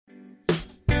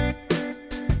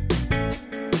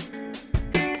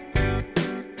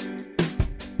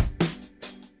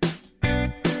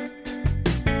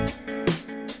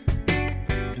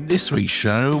this week's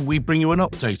show, we bring you an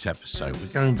update episode. We're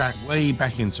going way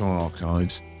back into our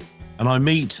archives, and I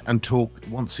meet and talk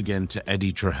once again to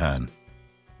Eddie Traherne.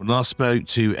 When I spoke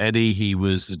to Eddie, he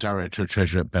was the Director of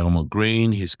Treasury at Belmont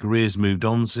Green. His career's moved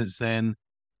on since then.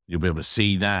 You'll be able to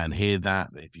see that and hear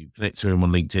that. If you connect to him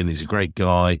on LinkedIn, he's a great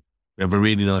guy. We have a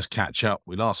really nice catch up.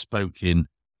 We last spoke in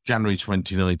January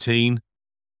 2019,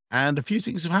 and a few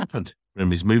things have happened.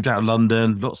 He's moved out of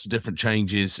London, lots of different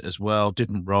changes as well,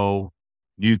 different role,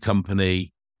 new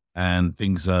company, and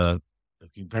things are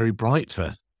looking very bright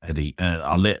for Eddie.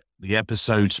 I'll let the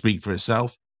episode speak for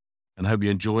itself and hope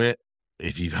you enjoy it.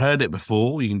 If you've heard it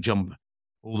before, you can jump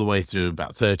all the way through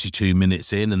about 32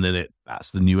 minutes in, and then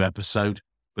that's the new episode.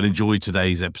 But enjoy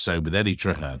today's episode with Eddie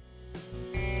Traherne.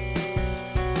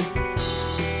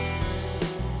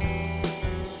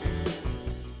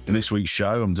 In this week's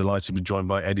show, I'm delighted to be joined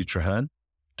by Eddie Traherne,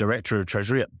 Director of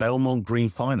Treasury at Belmont Green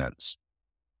Finance.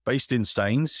 Based in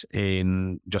Staines,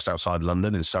 just outside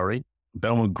London in Surrey,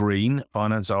 Belmont Green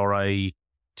Finance are a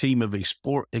team of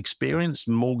experienced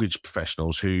mortgage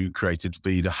professionals who created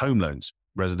Vida Home Loans,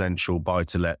 residential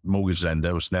buy-to-let mortgage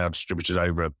lender, which now distributes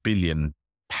over £1 billion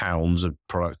of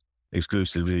product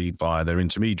exclusively via their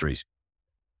intermediaries.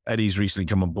 Eddie's recently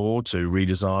come on board to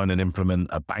redesign and implement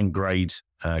a bank grade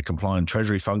compliant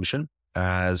treasury function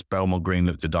as Belmont Green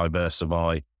look to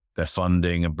diversify their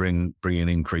funding and bring in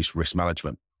increased risk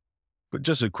management. But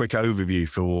just a quick overview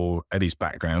for Eddie's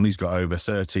background. He's got over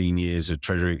 13 years of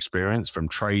treasury experience, from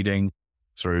trading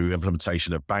through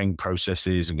implementation of bank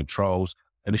processes and controls,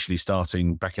 initially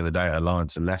starting back in the day at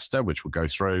Alliance and Leicester, which we'll go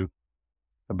through.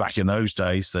 And back in those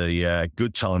days, the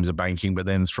good times of banking, but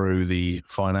then through the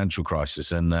financial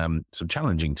crisis and some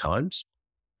challenging times.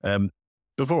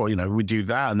 Before, we do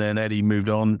that, and then Eddie moved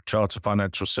on, Charter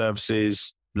Financial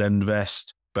Services,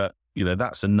 Lendvest, but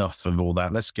that's enough of all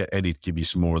that. Let's get Eddie to give you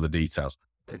some more of the details.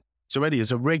 So Eddie,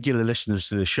 as a regular listener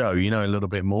to the show, you know a little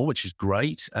bit more, which is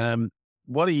great. Why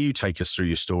don't you take us through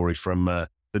your story from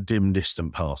the dim,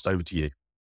 distant past? Over to you.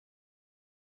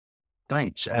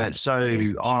 Thanks.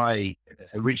 So I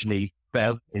originally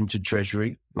fell into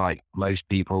Treasury, like most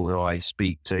people who I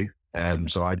speak to.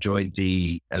 So I joined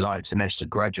the Alliance and Leicester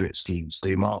graduate schemes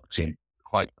through marketing.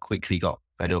 Quite quickly got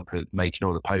fed up at making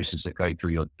all the posters that go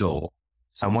through your door.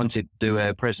 I wanted to do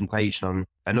a presentation on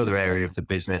another area of the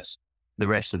business, the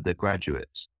rest of the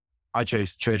graduates. I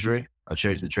chose Treasury. I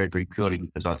chose the Treasury purely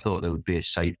because I thought there would be a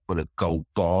safe full of gold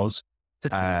bars.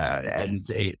 And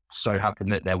it so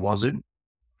happened that there wasn't,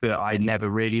 but I never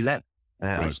really left.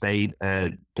 I stayed,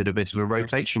 did a bit of a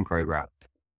rotation program.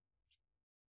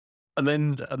 And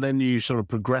then you sort of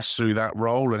progressed through that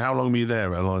role. And how long were you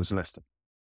there at Alliance and Leicester?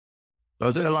 I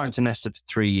was at Alliance and Leicester for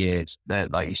 3 years.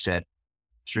 Like you said,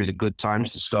 through the good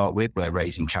times to start with, where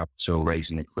raising capital,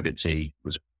 raising liquidity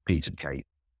was a piece of cake.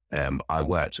 I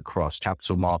worked across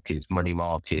capital markets, money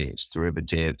markets,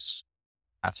 derivatives,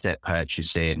 asset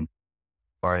purchasing,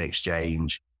 foreign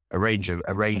exchange, a range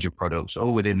of products,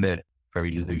 all within the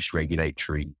very loose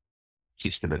regulatory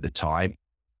system at the time.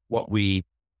 What we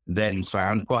then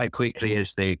found quite quickly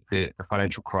as the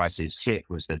financial crisis hit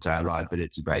was that our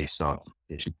liability base started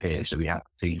to disappear. So we had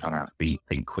to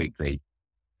think quickly.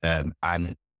 And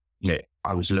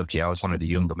I was lucky. I was one of the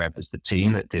younger members of the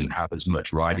team that didn't have as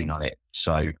much riding on it.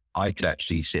 So I could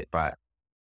actually sit back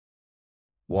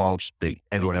whilst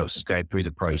everyone else is going through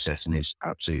the process and is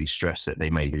absolutely stressed that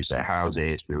they may lose their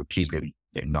houses. We were keeping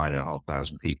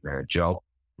 9,500 people in a job.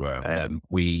 Wow.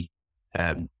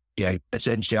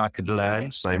 Essentially I could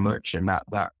learn so much, and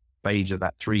that phase of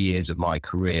that 3 years of my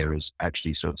career has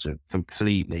actually sort of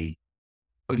completely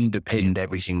underpinned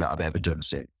everything that I've ever done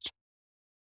since.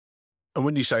 And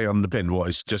when you say underpinned, what,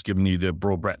 it's just giving you the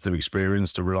broad breadth of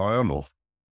experience to rely on, or?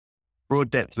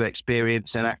 Broad depth of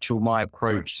experience and my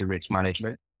approach to risk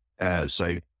management.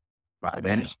 So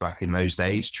back in those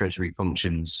days, treasury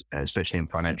functions, especially in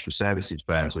financial services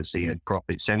firms, were seen as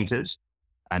profit centers,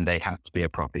 and they have to be a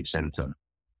profit center.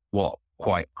 What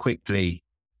quite quickly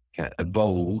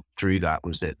evolved through that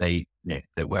was that they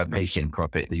weren't making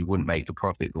profit. That you wouldn't make a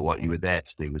profit, but what you were there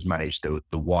to do was manage the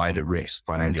wider risk,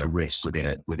 financial risk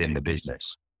within the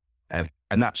business. And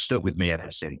that stuck with me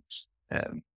ever since.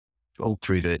 All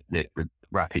through the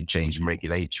rapid change in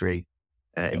regulatory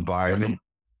environment,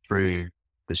 through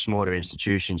the smaller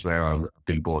institutions where I've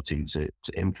been brought in to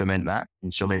implement that.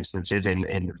 In some instances, in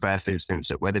the first instance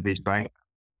at Weatherby's Bank,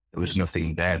 there was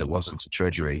nothing there that wasn't a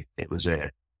treasury. It was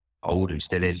old and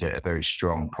still is a very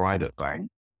strong private bank.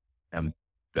 But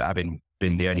having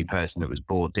been the only person that was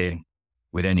brought in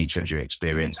with any treasury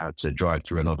experience, had to drive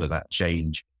through a lot of that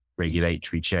change,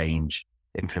 regulatory change,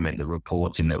 implement the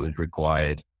reporting that was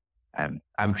required, and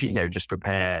just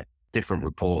prepare different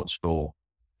reports for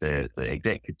the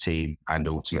executive team and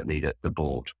ultimately the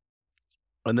board.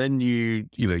 And then you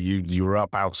were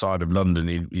up outside of London.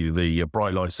 The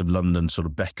bright lights of London sort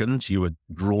of beckoned. You were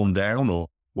drawn down, or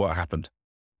what happened?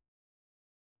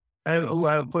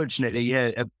 Well, fortunately,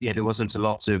 there wasn't a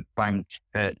lot of bank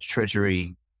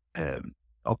treasury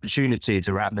opportunities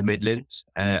around the Midlands.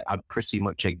 I'd pretty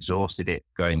much exhausted it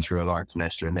going through a Alliance and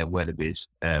Esther and then Weatherby's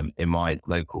in my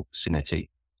local vicinity.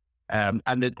 And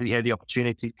the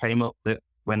opportunity came up that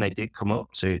when they did come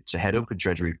up to head up a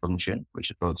treasury function,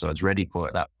 which I was ready for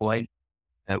at that point,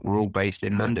 we're all based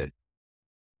in London.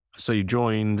 So you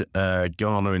joined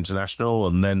Ghana International,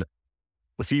 and then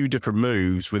a few different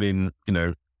moves within,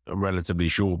 a relatively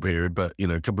short period, but,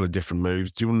 a couple of different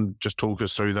moves. Do you want to just talk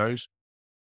us through those?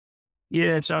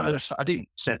 Yeah, so I didn't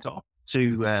set off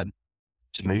to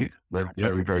move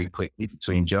very, very quickly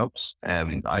between jobs.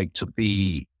 I took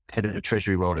the head of the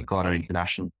treasury role at Ghana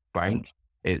International Bank.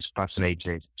 It's a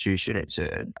fascinating institution. It's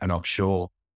an offshore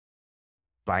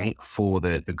bank for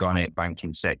the Ghanaian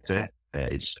banking sector.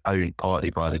 It's owned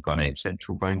partly by the Ghanaian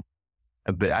Central Bank,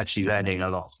 but actually learning a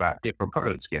lot about different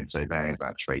products again. So learning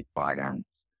about trade finance,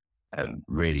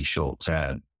 really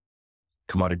short-term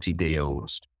commodity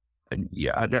deals. And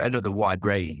another wide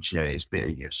range. It's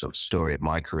been a sort of story of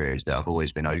my career is that I've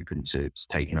always been open to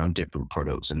taking on different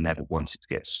products and never wanted to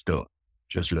get stuck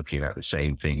just looking at the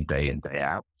same thing day in, day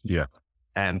out. Yeah.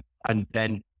 And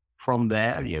then from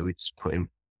there, it's putting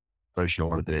pressure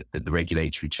on the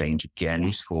regulatory change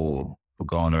again for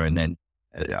Ghana. And then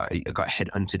I got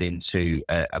headhunted into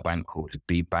a bank called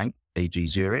B Bank, AG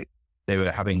Zurich. They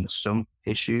were having some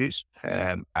issues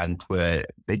and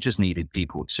they just needed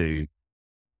people to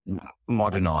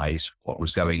modernize what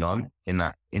was going on in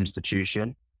that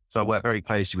institution. So I worked very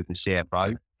closely with the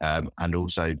CFO and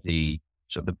also the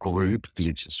group,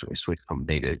 the Swiss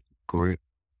company, the group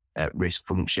risk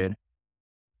function,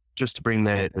 just to bring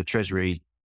the treasury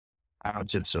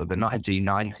out of sort of the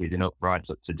 1990s and right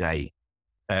up to date.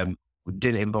 It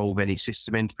didn't involve any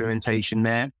system implementation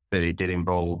there, but it did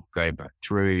involve going back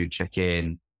through,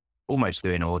 check-in, almost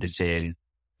doing auditing,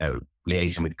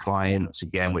 liaising with clients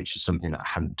again, which is something that I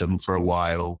hadn't done for a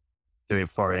while, doing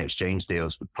foreign exchange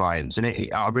deals with clients. And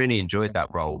I really enjoyed that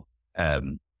role.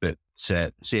 But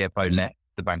CFO left,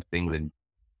 the Bank of England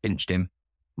pinched him.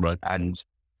 Right. And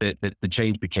the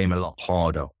change became a lot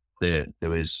harder. There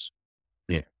was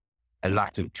a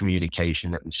lack of communication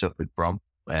that we suffered from,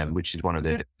 which is one of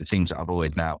the things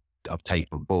that I've taken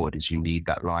on board is you need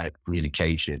that line of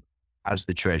communication as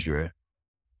the treasurer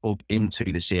up into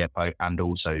the CFO and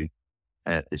also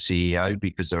the CEO,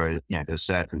 because there are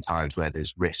certain times where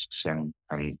there's risks and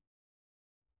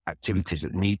activities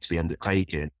that need to be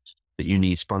undertaken that you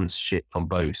need sponsorship from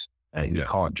both. You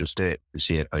can't just do it. The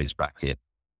CFO's back here.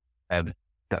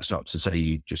 That's not to say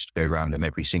you just go around them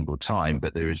every single time,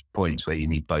 but there is points where you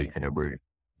need both in a room.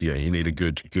 Yeah, you need a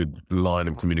good line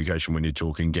of communication when you're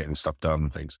talking, getting stuff done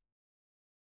and things.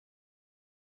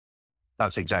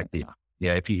 That's exactly it.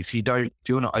 Yeah, if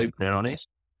you're not open and honest,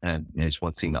 and it's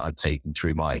one thing that I've taken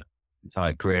through my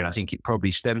entire career, and I think it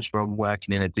probably stems from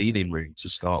working in a dealing room to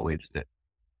start with, that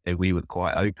we were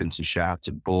quite open to shout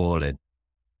and bawl and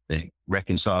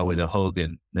reconcile with a hug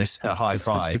and a high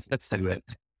five,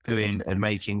 doing and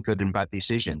making good and bad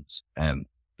decisions.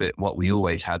 But what we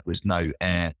always had was no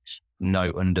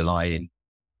underlying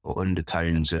or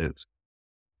undertones of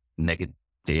negativity.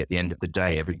 At the end of the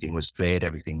day, everything was cleared,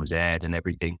 everything was aired, and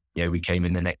everything. We came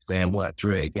in the next day and worked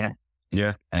through it again.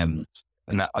 Yeah. And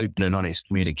that open and honest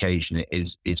communication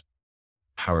is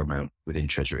paramount within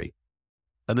Treasury.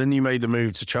 And then you made the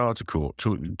move to Charter Court.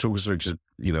 Talk us through, because,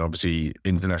 obviously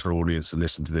international audience to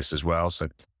listen to this as well. So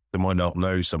they might not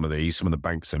know some of the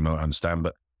banks they might understand,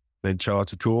 but then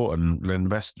Charter Court and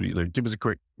Linvest, give us a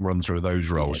quick run through of those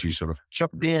roles. You sort of.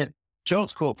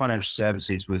 Charter Court Financial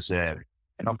Services was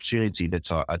an opportunity that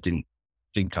I didn't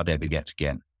think I'd ever get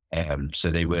again. I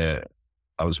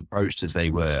was approached as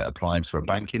they were applying for a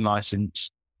banking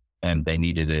license, and they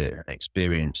needed an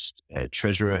experienced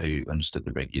treasurer who understood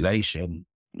the regulation,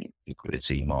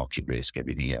 liquidity, market risk,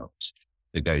 everything else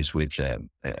that goes with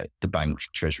the bank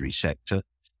treasury sector.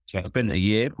 So I spent a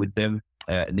year with them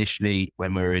initially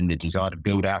when we were in the design and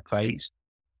build out phase.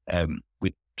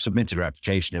 We submitted our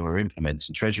application and we were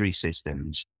implementing treasury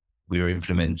systems. We were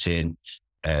implementing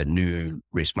new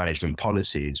risk management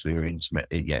policies. We were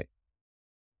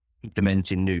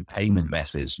implementing new payment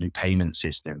methods, new payment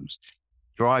systems,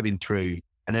 driving through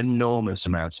an enormous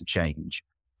amount of change.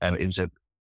 It was a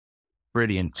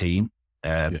brilliant team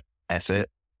effort.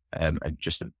 And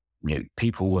just,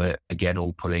 people were, again,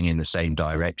 all pulling in the same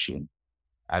direction.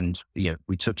 And,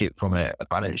 we took it from a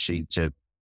balance sheet to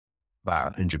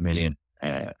about 100 million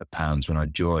pounds when I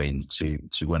joined to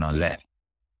when I left,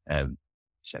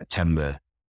 September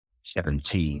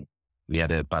 17. We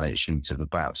had a balance sheet of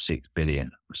about 6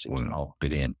 billion, 6.5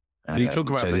 billion. You talk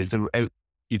about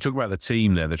you talk about the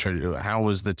team there, the treasury. How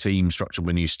was the team structured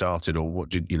when you started, or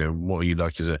what are you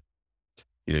like as a,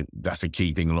 that's a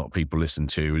key thing a lot of people listen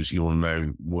to, is you want to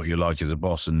know what you're like as a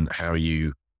boss and how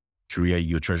you create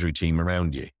your treasury team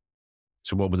around you.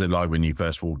 So what was it like when you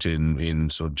first walked in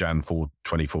sort of Jan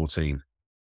 2014?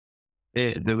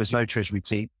 There was no treasury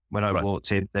team. When I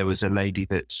walked in, there was a lady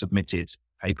that submitted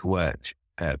paperwork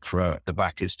for the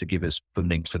backers to give us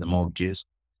funding for the mortgages.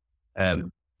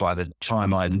 By the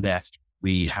time I left,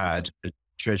 we had a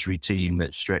treasury team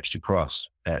that stretched across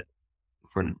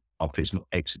front office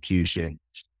execution,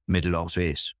 middle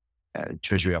office,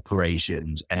 treasury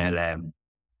operations, LM,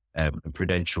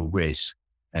 prudential risk,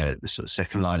 the sort of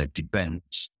second line of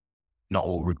defense, not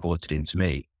all reported into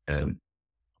me,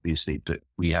 obviously, but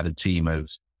we had a team of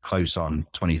close on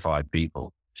 25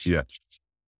 people. Yeah.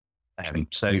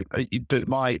 But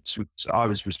I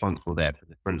was responsible there for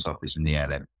the front office and the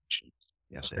LM,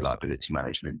 liability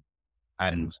management.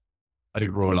 And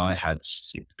overall, I had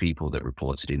 6 people that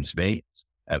reported into me.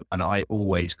 And I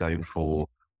always go for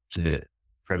the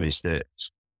premise that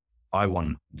I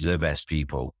want the best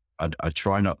people. I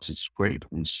try not to scrape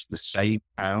and save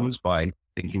pounds by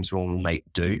thinking someone will make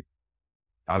do.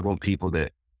 I want people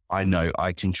that I know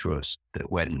I can trust,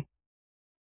 that when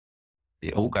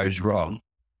it all goes wrong,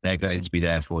 they're going to be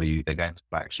there for you. They're going to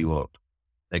back you up.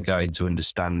 They're going to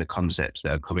understand the concepts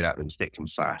that are coming out of the thick and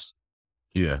fast.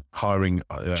 Yeah. Hiring,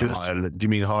 do you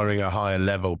mean hiring a higher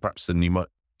level perhaps than you might,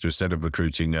 so instead of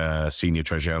recruiting a senior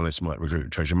treasury analyst, you might recruit a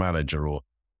treasury manager, or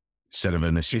instead of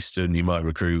an assistant, you might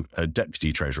recruit a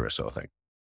deputy treasurer sort of thing?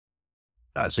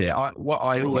 That's it. What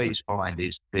I always find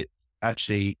is that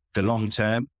actually the long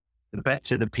term, the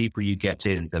better the people you get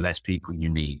in, the less people you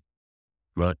need.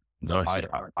 Right. Nice.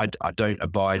 I don't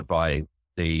abide by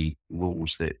the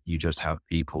rules that you just have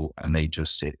people and they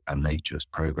just sit and they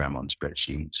just program on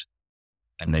spreadsheets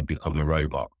and they become a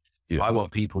robot. Yeah. I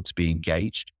want people to be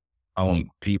engaged. I want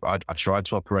people, I try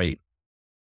to operate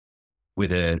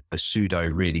with a pseudo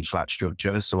really flat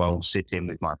structure. So I'll sit in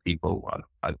with my people.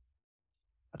 I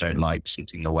don't like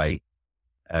sitting away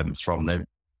from them.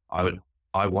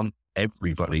 I want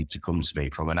everybody to come to me,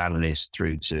 from an analyst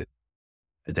through to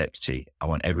a deputy. I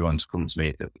want everyone to come to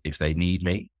me if they need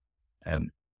me.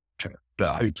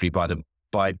 But hopefully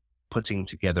by putting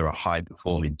together a high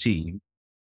performing team,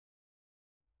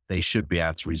 they should be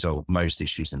able to resolve most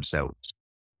issues themselves.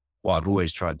 What I've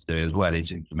always tried to do as well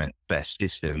is implement best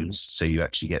systems. So you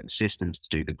actually get the systems to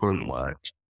do the grunt work,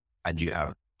 and you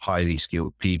have highly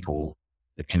skilled people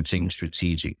that can think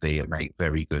strategically and make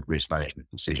very good risk management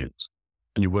decisions.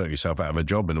 And you work yourself out of a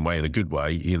job in a way, in a good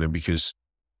way, because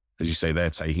as you say, they're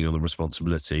taking on the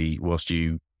responsibility whilst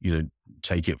you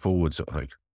take it forward sort of thing.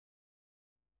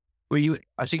 Well,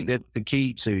 I think that the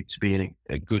key to being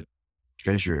a good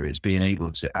treasurer is being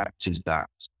able to act as that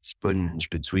sponge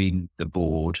between the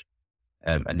board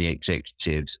and the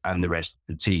executives and the rest of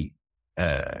the team.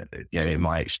 In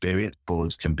my experience,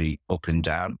 boards can be up and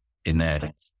down in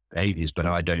their behaviors, but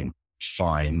I don't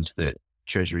find that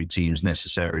treasury teams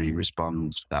necessarily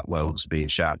respond that well to being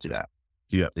shouted at.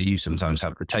 Yeah, you sometimes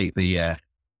have to take the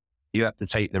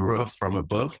rough from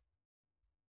above,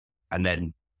 and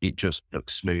then it just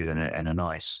looks smooth and a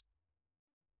nice,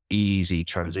 easy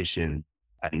transition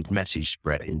and message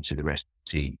spread into the rest of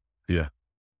the team. Yeah.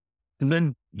 And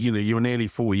then, you were nearly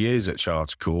 4 years at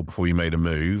Charter Court before you made a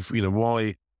move.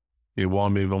 Why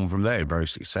move on from there? Very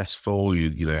successful.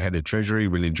 You head of treasury,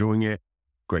 really enjoying it.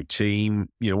 Great team.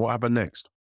 What happened next?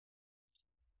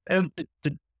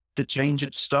 The change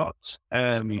had stopped.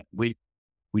 We'd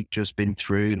just been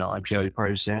through an IPO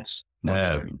process.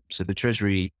 So the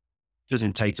treasury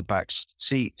doesn't take a back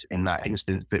seat in that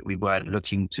instance, but we weren't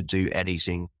looking to do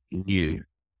anything new.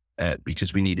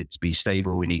 Because we needed to be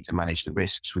stable, we need to manage the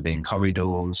risks within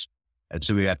corridors. And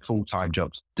so we had full-time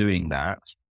jobs doing that.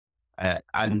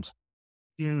 And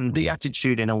the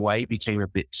attitude in a way became a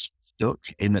bit stuck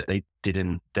in that they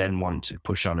didn't then want to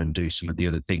push on and do some of the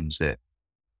other things that,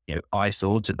 I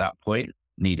thought at that point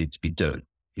needed to be done.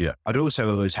 Yeah. I'd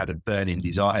also always had a burning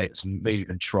desire to move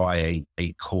and try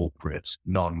a corporate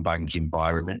non-bank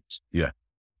environment. Yeah.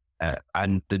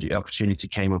 And the opportunity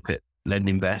came up at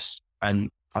LendInvest, and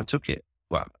I took it.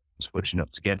 Well, I was fortunate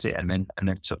enough to get it and then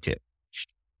took it.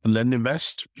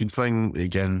 LendInvest, you can explain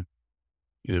again.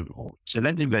 So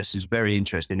LendInvest is very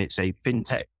interesting. It's a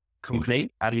fintech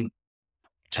company, adding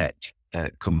tech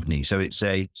company. So it's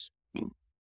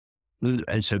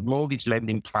it's a mortgage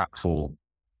lending platform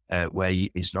where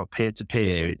it's not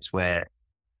peer-to-peer. It's where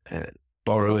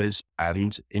borrowers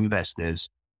and investors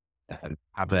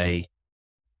have an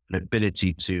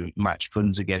ability to match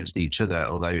funds against each other,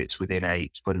 although it's within a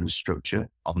fund structure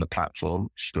on the platform.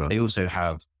 Sure. They also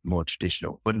have more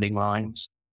traditional funding lines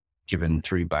given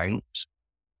through banks.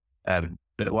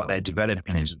 But what they're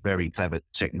developing is a very clever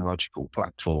technological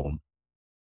platform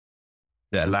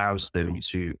that allows them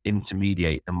to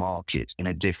intermediate the market in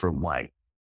a different way,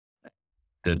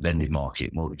 the lending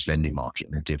market, mortgage lending market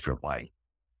in a different way.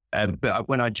 But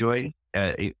when I joined,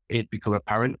 it became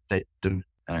apparent that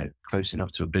close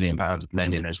enough to £1 billion of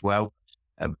lending as well,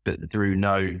 but through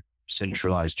no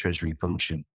centralized treasury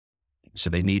function. So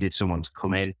they needed someone to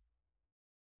come in,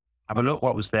 have a look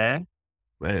what was there,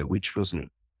 which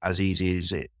wasn't as easy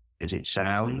as it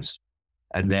sounds,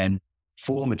 and then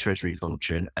form a treasury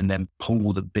function and then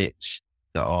pull the bits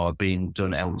that are being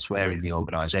done elsewhere in the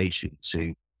organization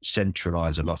to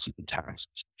centralize a lot of the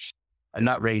tasks. And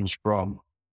that ranged from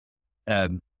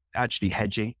actually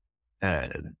hedging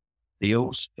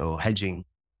deals or hedging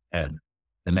the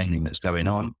lending that's going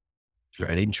on through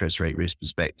an interest rate risk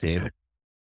perspective,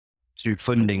 through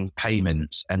funding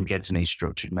payments and getting a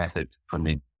structured method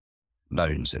funding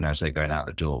loans, and as they're going out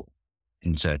the door,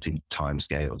 inserting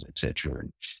timescales, etc.,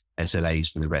 and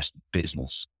SLAs for the rest of the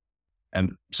business.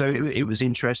 So it was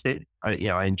interesting.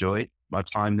 I enjoyed my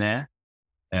time there.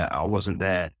 I wasn't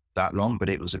there that long, but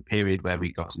it was a period where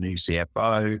we got a new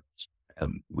CFO.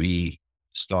 We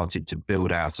started to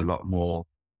build out a lot more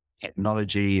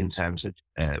technology in terms of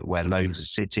where loans are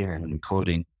sitting and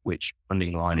recording which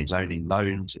funding line is owning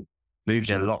loans, and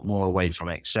moved a lot more away from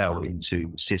Excel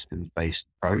into systems-based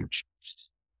approach.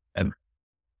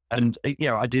 And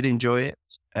I did enjoy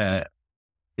it.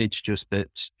 It's just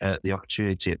that the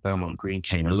opportunity at Belmont Green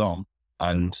came along,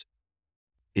 and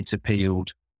it's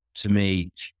appealed to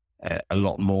me a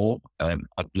lot more. I've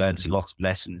learned a lot of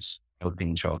lessons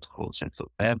helping Charter Court set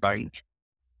up their bank,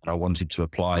 and I wanted to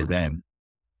apply them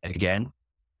again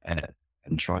and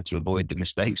try to avoid the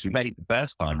mistakes we made the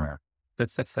first time around.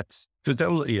 So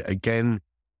definitely, again,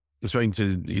 referring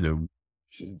to,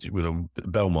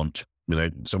 Belmont,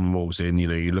 someone walks in,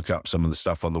 you look up some of the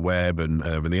stuff on the web and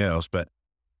everything else, but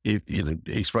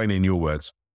explain in your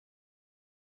words.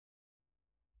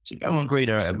 So Belmont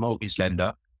Green are a mortgage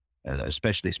lender, a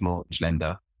specialist mortgage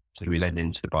lender. So we lend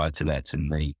into the buy-to-let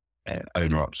and the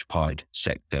owner-occupied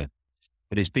sector.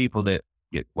 But it's people that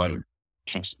won't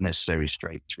necessarily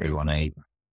straight through on a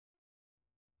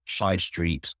side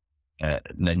street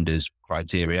lenders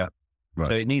criteria. Right.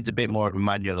 So it needs a bit more of a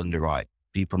manual underwrite.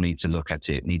 People need to look at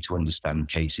it, need to understand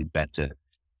cases better.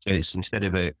 So it's instead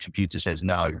of a computer says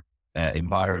no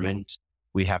environment,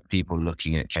 we have people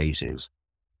looking at cases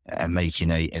and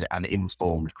making an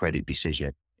informed credit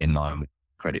decision in line with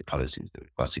credit policies that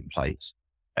we've got in place.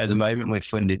 At the moment, we're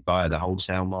funded by the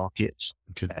wholesale markets.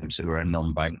 Okay. So we're a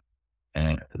non-bank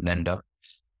lender.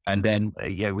 And then,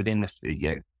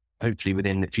 hopefully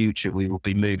within the future, we will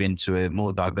be moving to a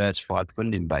more diversified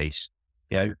funding base,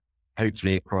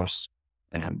 hopefully across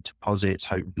deposits,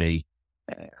 hopefully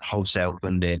wholesale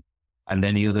funding, and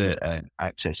any other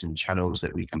access and channels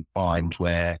that we can find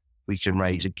where we can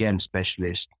raise, again,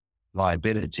 specialist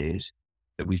liabilities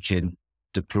that we can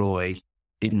deploy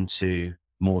into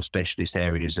more specialist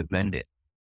areas of lending.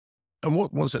 And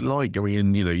what's it like going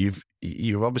in?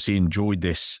 You've obviously enjoyed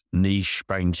this niche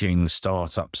banking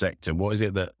startup sector. What is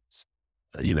it that,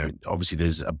 obviously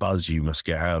there's a buzz you must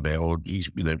get out of it, or,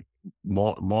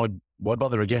 why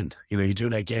bother again? You're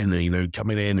doing it again,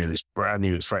 coming in and it's brand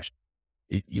new, it's fresh.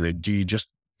 Do you just,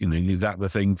 is that the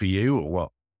thing for you or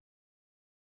what?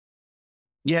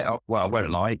 Yeah, well, I won't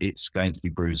lie, it's going to be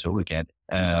brutal again.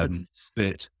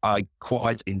 But I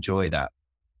quite enjoy that.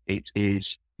 It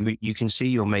is, you can see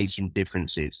you're making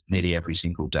differences nearly every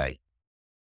single day.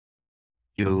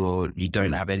 You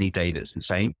don't have any day that's the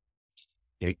same.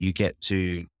 You get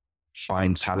to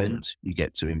find talent, you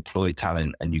get to employ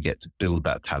talent, and you get to build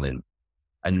that talent.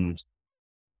 And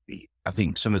I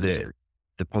think some of the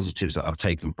positives that I've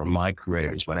taken from my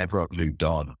career is whenever I've moved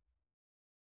on,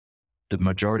 the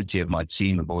majority of my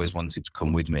team have always wanted to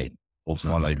come with me or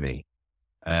follow me.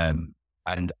 And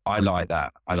I like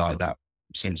that. I like that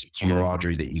sense of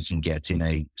camaraderie that you can get in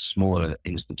a smaller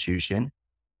institution.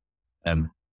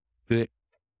 But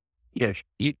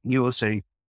you also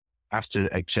have to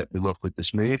accept the luck with the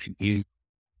smooth. You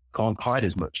can't hide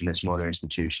as much in a smaller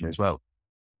institution as well.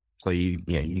 So you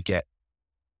get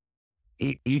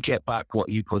back what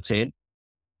you put in.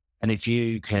 And if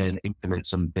you can implement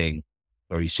something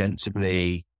very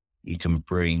sensibly, you can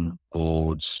bring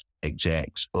boards,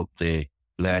 execs up the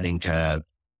learning curve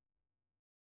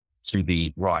to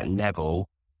the right level,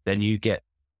 then you get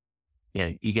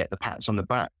the pats on the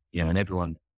back, and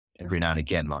everyone every now and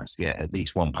again likes to get at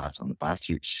least one pat on the back.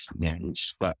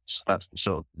 That's the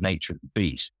sort of nature of the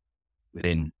beast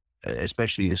within,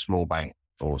 especially the small bank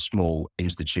or small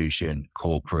institution,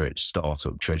 corporate,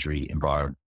 startup, treasury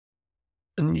environment.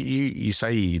 And you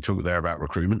say you talk there about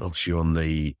recruitment.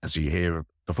 Obviously, as you hear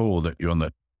before, that you're on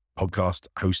the podcast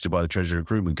hosted by the Treasury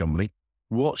Recruitment Company.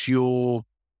 What's your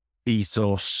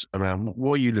ethos around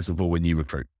what are you looking for when you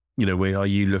recruit? Where are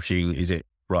you looking? Is it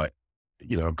right?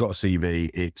 I've got a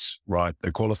CV. It's right.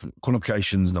 The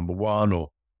qualifications number one, or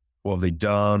what have they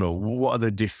done, or what are the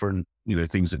different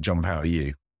things that jump out at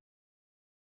you?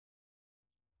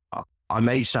 I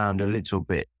may sound a little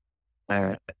bit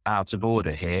out of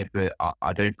order here, but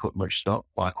I don't put much stock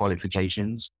by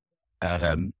qualifications.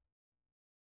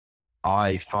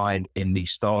 I find in the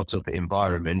startup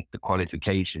environment, the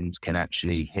qualifications can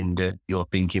actually hinder your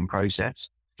thinking process.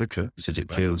 Okay. Because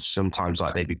it feels sometimes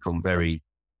like they become very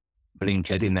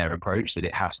blinkered in their approach, that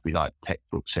it has to be like the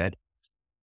textbook said.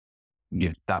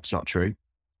 That's not true.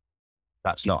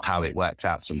 That's not how it works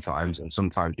out sometimes. And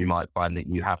sometimes you might find that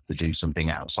you have to do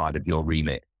something outside of your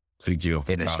remit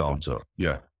in a startup.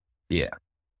 Yeah. Yeah.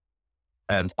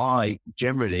 And I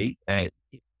generally,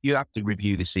 you have to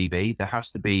review the CV. There has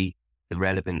to be the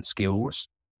relevant skills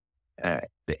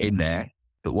in there.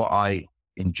 But what I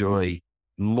enjoy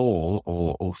more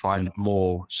or find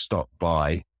more stock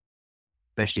by,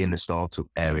 especially in the startup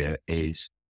area,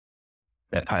 is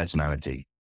their personality.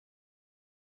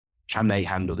 Can they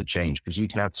handle the change? Because you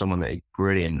can have someone that is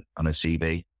brilliant on a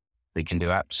CV. They can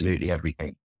do absolutely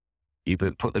everything. You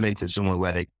put them into somewhere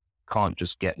where they can't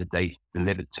just get the data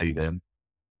delivered to them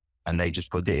and they just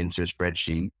put it into a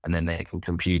spreadsheet and then they can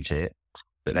compute it.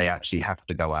 But they actually have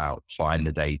to go out, find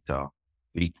the data,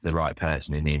 meet the right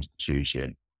person in the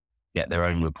institution, get their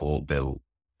own report built.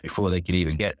 Before they can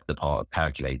even get to the part of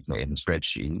calculating it in the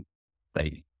spreadsheet,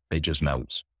 they just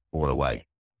melt all the way.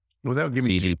 Without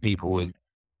giving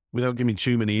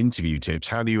too many interview tips,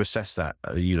 how do you assess that?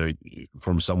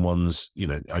 From someone's,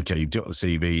 okay, you've got the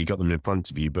CV, you got them in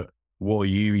front of you, but what are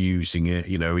you using it?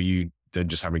 Are you then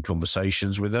just having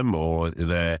conversations with them, or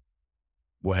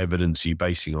what evidence are you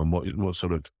basing on? What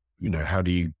sort of, how do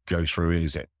you go through it?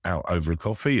 Is it out over a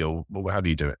coffee, or how do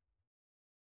you do it?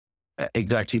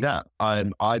 Exactly that.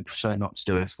 I prefer not to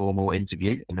do a formal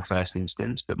interview in the first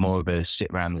instance, but more of a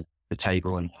sit around the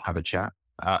table and have a chat.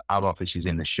 Our office is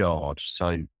in the Shard,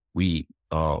 so we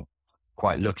are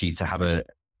quite lucky to have a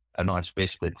nice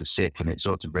biscuit to sip, and it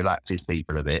sort of relaxes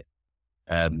people a bit.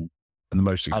 And the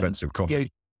most expensive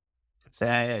coffee.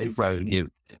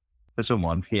 For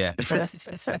someone, yeah.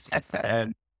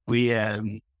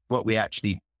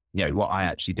 What I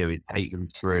actually do is take them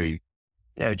through,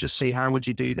 just see, how would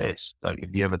you do this? Like,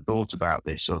 have you ever thought about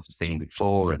this sort of thing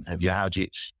before? And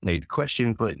the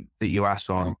question that you ask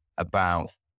on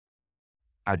about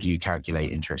how do you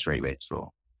calculate interest rate risk, or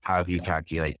how have you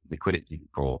calculated liquidity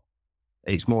before?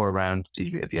 It's more around,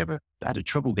 have you ever had a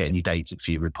trouble getting your data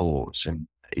for your reports? And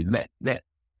let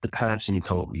the person you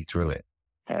talk you through it.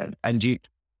 Again,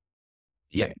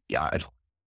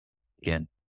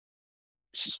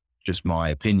 it's just my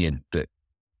opinion, but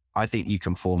I think you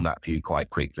can form that view quite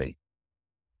quickly.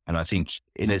 And I think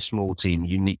in a small team,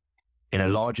 in a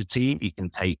larger team, you can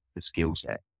take the skill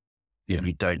set.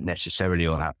 You don't necessarily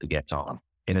all have to get on.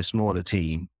 In a smaller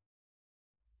team,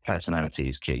 personality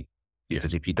is key.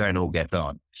 Because if you don't all get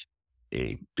on,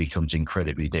 it becomes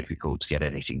incredibly difficult to get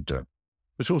anything done.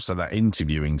 It's also that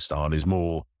interviewing style is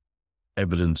more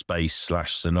evidence-based /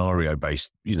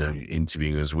 scenario-based,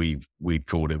 interviewing, as we've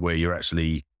called it, where you're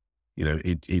actually,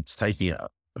 it's taking it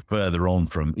further on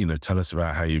from, tell us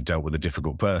about how you dealt with a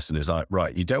difficult person. It's like,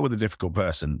 right, you dealt with a difficult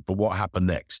person, but what happened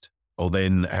next? Or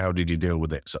then how did you deal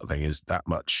with it, sort of thing, is that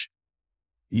much,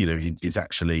 it's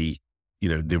actually,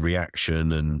 the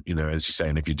reaction. And, as you're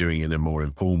saying, if you're doing it in a more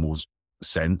informal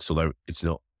sense, although it's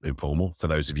not informal for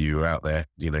those of you who are out there,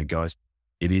 guys,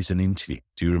 it is an interview.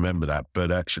 Do you remember that?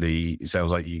 But actually, it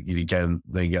sounds like you can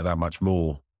then get that much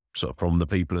more sort of from the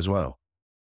people as well.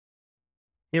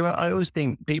 Yeah, well, I always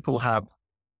think people have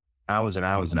hours and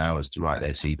hours and hours to write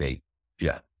their CV.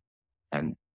 Yeah.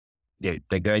 And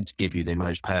they're going to give you the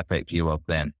most perfect view of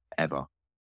them ever.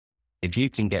 If you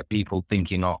can get people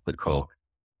thinking off the cuff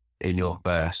in your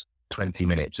first 20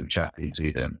 minutes of chatting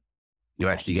to them, you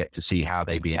actually get to see how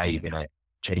they behave in a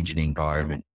changing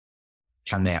environment.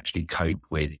 Can they actually cope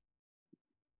with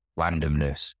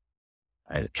randomness?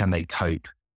 Can they cope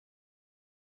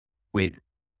with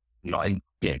not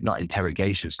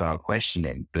interrogation style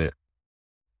questioning, but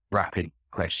rapid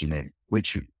questioning,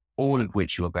 all of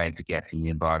which you're going to get in the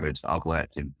environments I've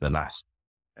worked in for the last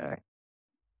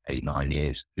 8-9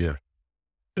 years. Yeah.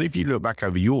 And if you look back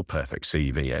over your perfect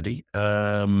CV, Eddie,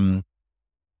 and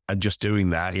just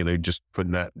doing that, just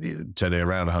putting that, turning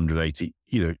around 180,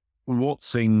 what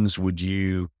things would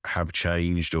you have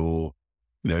changed, or,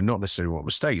 not necessarily what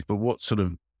mistakes, but what sort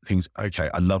of things, okay,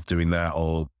 I love doing that.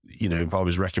 Or, if I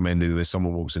was recommending this,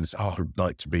 someone walks in and says, oh, I'd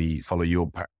like to follow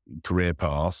your career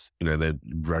path, they're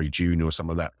very junior or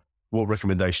something like that. What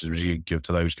recommendations would you give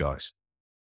to those guys?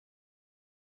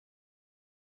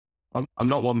 I'm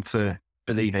not one for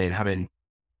believing in having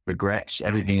regrets.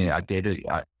 Everything that I did,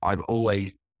 I've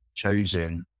always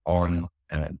chosen on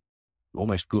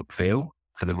almost gut feel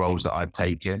for the roles that I've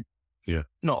taken. Yeah.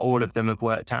 Not all of them have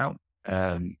worked out.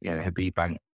 Habib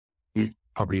Bank, it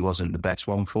probably wasn't the best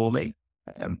one for me,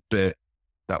 but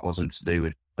that wasn't to do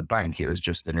with the bank. It was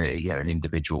just an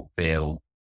individual feel.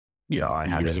 Yeah, I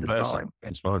had as at a the person. time.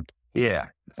 It's fine. Yeah.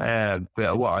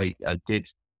 But what I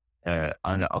did, and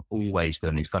I've always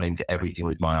done, is gone into everything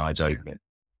with my eyes open.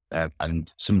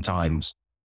 And sometimes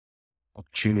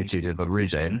opportunities have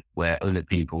arisen where other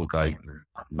people go,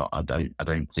 I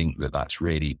don't think that that's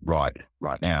really right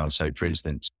now. So for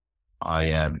instance,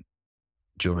 I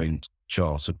joined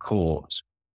Charter Court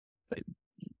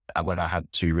when I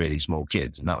had 2 really small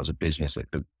kids, and that was a business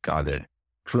that could either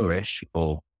flourish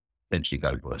or eventually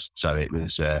go bust. So it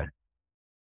was,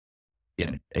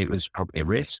 it was probably a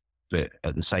risk, but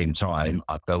at the same time,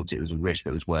 I felt it was a risk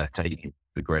that was worth taking,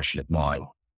 the progression of my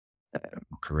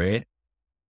career.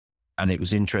 And it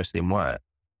was interesting work.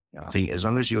 I think as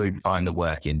long as you find the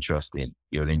work interesting,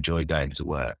 you'll enjoy going to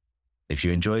work. If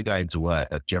you enjoy going to work,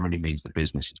 that generally means the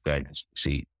business is going to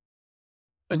succeed.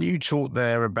 And you talked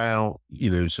there about,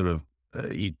 you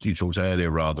talked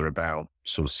earlier rather about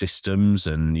sort of systems,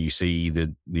 and you see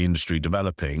the industry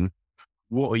developing.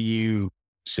 What are you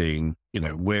seeing?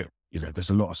 There's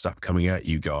a lot of stuff coming at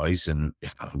you guys, and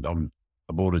I'm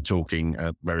aboard of talking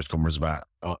at various conferences about,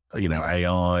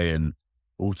 AI and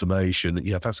automation.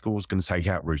 That's always going to take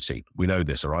out routine. We know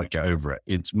this, all right? Get over it.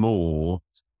 It's more,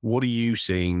 what are you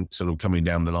seeing sort of coming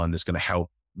down the line that's going to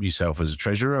help yourself as a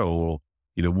treasurer, or,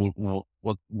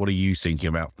 what are you thinking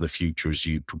about for the future as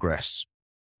you progress?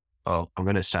 Well, I'm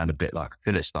going to sound a bit like a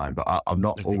Philistine, but I'm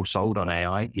not all sold on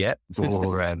AI yet.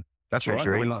 That's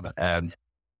treasury. Right. We like that.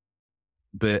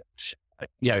 But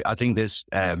I think there's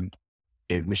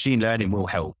machine learning will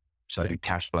help. So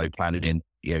cash flow planning,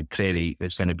 clearly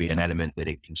there's going to be an element that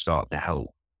it can start to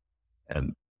help.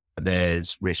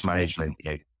 There's risk management.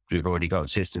 We've already got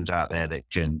systems out there that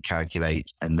can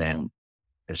calculate and then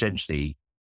essentially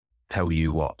tell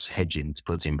you what hedging to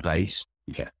put in place.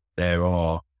 Yeah. There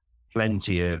are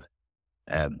plenty of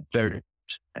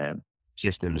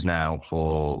systems now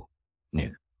for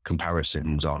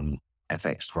comparisons on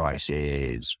FX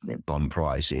prices, bond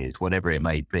prices, whatever it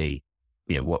may be.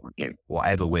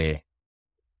 Whatever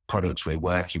products we're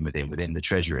working within the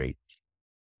treasury.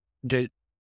 And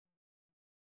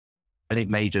it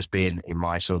may just be in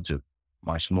my sort of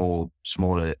my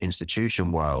smaller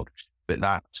institution world, but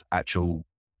that actual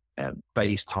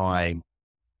base time,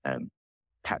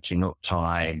 catching up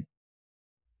time,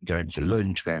 going to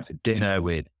lunch, going for dinner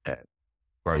with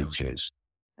brokers,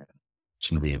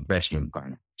 some of the investment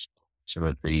banks, some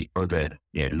of the other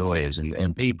lawyers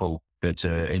and people that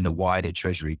are in the wider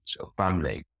treasury sort of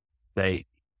family. They,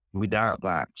 without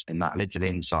that and that little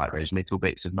insight, those little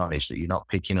bits of knowledge that you're not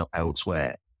picking up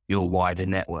elsewhere, your wider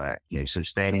network, so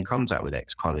staying in contact with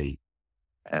ex-colleagues,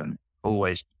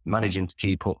 always managing to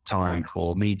keep up time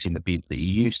for meeting the people that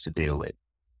you used to deal with,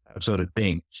 that sort of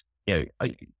thing.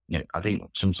 I think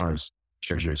sometimes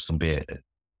treasurers can be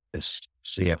a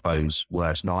CFO's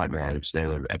worst nightmare.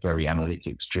 They're very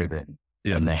analytics driven,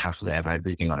 and they have to have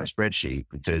everything on a spreadsheet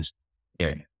because,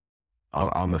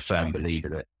 I'm a firm believer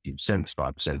that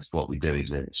 75% of what we do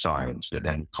is science, but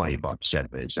then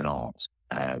 25% is an art.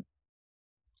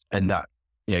 And that,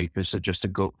 it's just a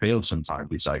gut feel sometimes.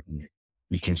 It's like,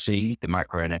 you can see the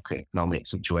macroeconomic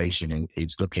situation and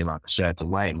it's looking like a certain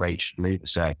way and rates should move a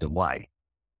certain way.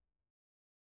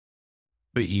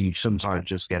 But you sometimes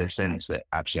just get a sense that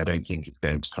actually I don't think it's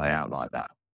going to play out like that.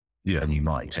 Yeah. And you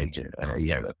might take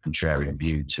a contrarian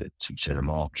view to the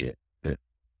market. But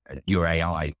your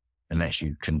AI, unless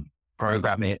you can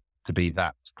program it to be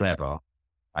that clever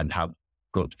and have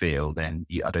gut feel, then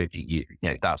I don't think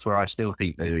that's where I still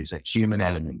think there is a human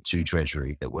element to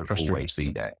treasury that we'll always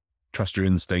see there. Trust your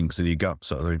instincts and your gut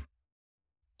sort of thing.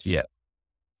 Yeah.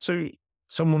 So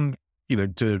someone,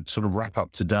 to sort of wrap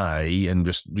up today and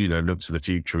just, look to the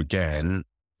future again,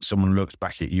 someone looks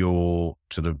back at your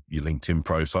sort of your LinkedIn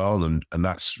profile, and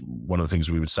that's one of the things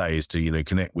we would say is to,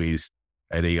 connect with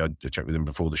Eddie. I checked with him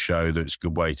before the show. That's a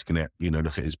good way to connect,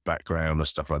 look at his background and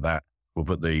stuff like that. We'll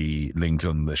put the link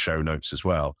on the show notes as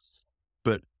well.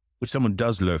 But if someone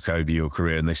does look over your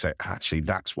career and they say, actually,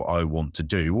 that's what I want to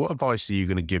do, what advice are you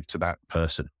going to give to that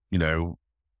person, or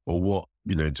what,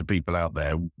 to people out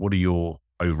there? What are your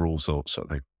overall thoughts, I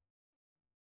think?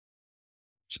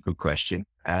 It's a good question.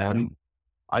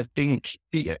 I think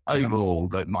overall,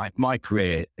 that my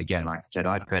career, again, like I said,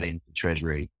 I put into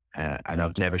treasury and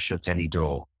I've never shut any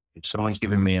door. If someone's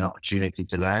given me an opportunity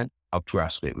to learn, I'll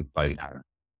grasp it with both hands.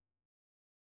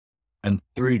 And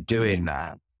through doing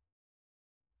that,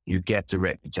 you get a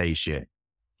reputation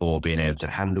for being able to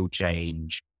handle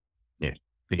change,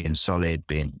 being solid,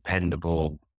 being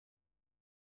dependable,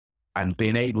 and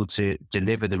being able to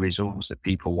deliver the results that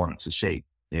people want to see.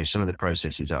 Some of the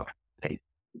processes I've taken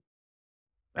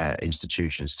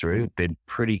institutions through have been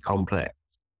pretty complex.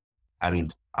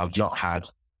 And I've not had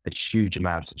a huge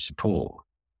amount of support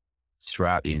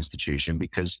throughout the institution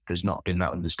because there's not been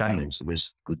that understanding. So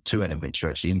there's two elements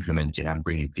you're actually implementing and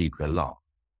bringing people along.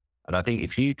 And I think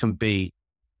if you can be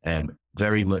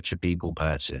very much a people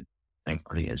person, I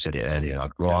think I said it earlier,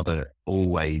 I'd rather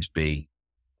always be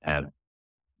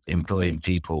employing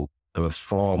people who are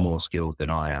far more skilled than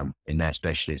I am in their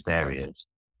specialist areas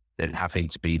than having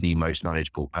to be the most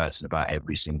knowledgeable person about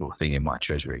every single thing in my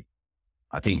treasury.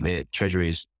 I think the treasury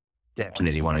is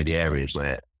definitely one of the areas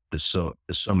where the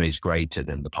sum is greater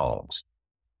than the parts.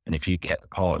 And if you get the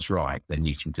parts right, then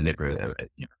you can deliver a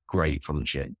great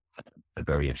function, a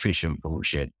very efficient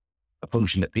function, a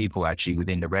function that people actually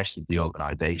within the rest of the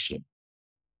organization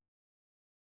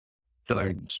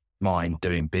don't mind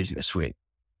doing business with.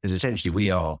 Because essentially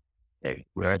we are,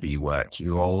 wherever you work,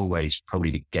 you're always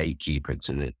probably the gatekeeper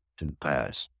to the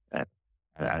purse.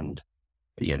 And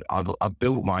I've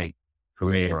built my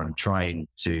career on trying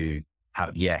to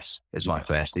have yes as my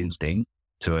first instinct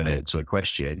to a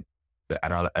question,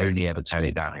 and I'll only ever turn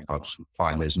it down if I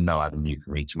find there's no avenue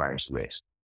for me to manage the risk.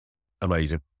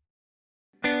 Amazing.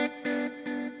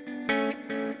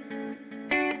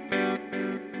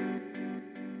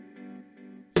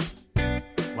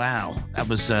 Wow, that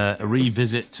was a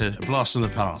revisit to a blast from the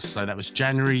past. So that was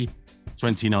January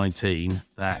 2019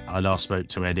 that I last spoke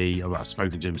to Eddie. I've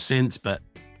spoken to him since, but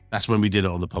that's when we did it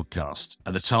on the podcast.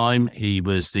 At the time, he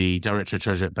was the Director of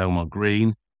Treasury at Belmont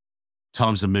Green.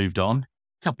 Times have moved on.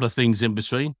 A couple of things in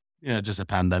between, just a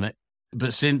pandemic.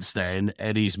 But since then,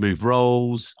 Eddie's moved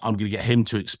roles. I'm going to get him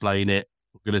to explain it.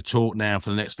 We're going to talk now for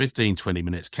the next 15, 20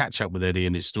 minutes, catch up with Eddie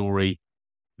and his story.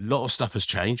 A lot of stuff has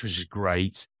changed, which is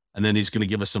great. And then he's going to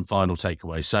give us some final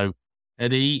takeaways. So,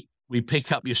 Eddie, we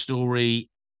pick up your story,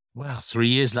 3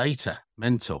 years later.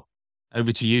 Mental.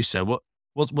 Over to you, sir.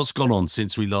 What's gone on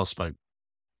since we last spoke?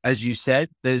 As you said,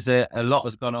 there's a lot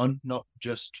has gone on, not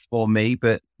just for me,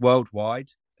 but worldwide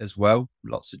as well.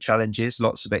 Lots of challenges,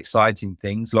 lots of exciting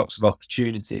things, lots of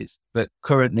opportunities. But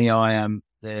currently I am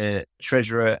the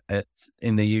treasurer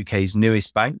in the UK's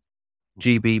newest bank,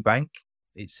 GB Bank.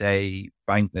 It's a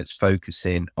bank that's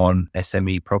focusing on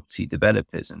SME property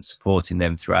developers and supporting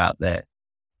them throughout their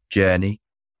journey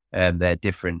and their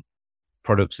different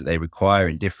products that they require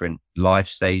in different life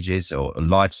stages or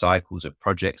life cycles of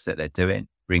projects that they're doing.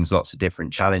 Brings lots of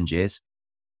different challenges,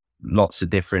 lots of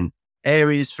different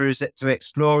areas for us to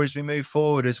explore as we move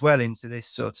forward as well into this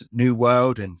sort of new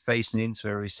world and facing into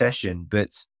a recession.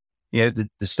 But, the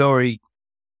story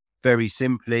very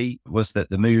simply was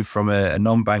that the move from a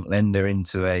non-bank lender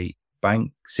into a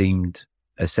bank seemed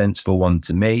a sensible one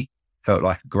to me. Felt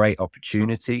like a great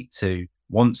opportunity to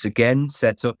once again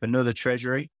set up another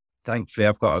treasury. Thankfully,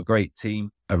 I've got a great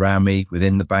team around me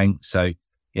within the bank. So,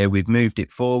 we've moved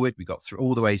it forward. We got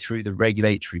all the way through the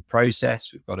regulatory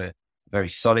process. We've got a very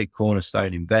solid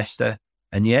cornerstone investor.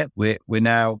 And we're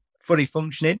now fully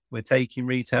functioning. We're taking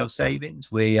retail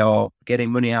savings. We are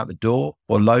getting money out the door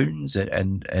for loans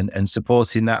and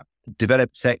supporting that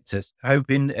developed sector,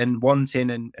 hoping and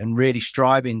wanting and really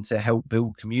striving to help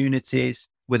build communities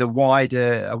with a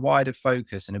wider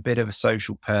focus and a bit of a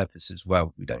social purpose as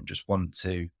well. We don't just want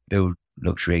to build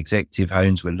luxury executive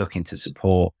homes. We're looking to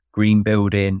support green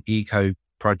building, eco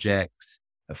projects,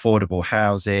 affordable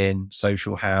housing,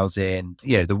 social housing,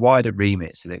 the wider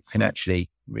remit so that it can actually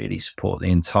really support the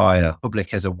entire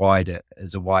public as a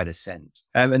wider sense.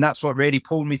 And that's what really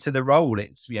pulled me to the role.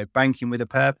 It's, banking with a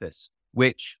purpose,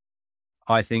 which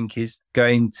I think is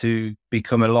going to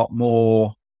become a lot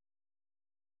more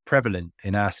prevalent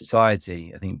in our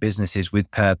society. I think businesses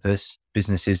with purpose,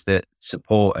 businesses that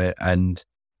support and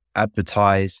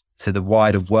advertise to the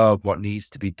wider world what needs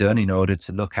to be done in order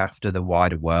to look after the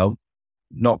wider world.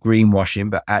 Not greenwashing,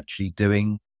 but actually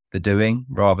doing the doing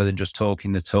rather than just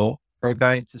talking the talk. We're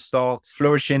going to start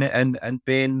flourishing and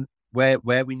being where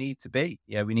we need to be.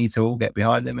 Yeah, we need to all get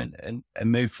behind them and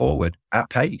move forward at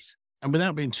pace. And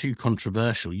without being too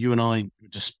controversial, you and I were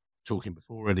just talking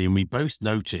before already, and we both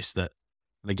noticed that,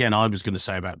 and again, I was going to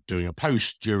say about doing a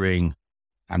post during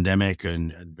pandemic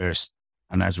and various,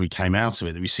 and as we came out of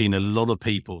it, we've seen a lot of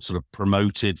people sort of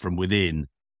promoted from within,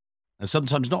 and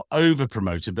sometimes not over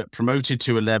promoted, but promoted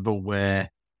to a level where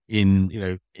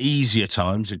in, easier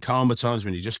times and calmer times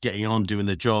when you're just getting on doing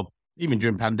the job, even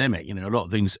during pandemic, a lot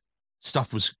of things,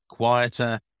 stuff was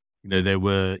quieter. There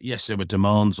were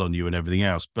demands on you and everything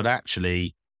else, but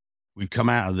actually we've come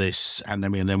out of this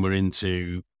pandemic and then we're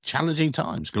into challenging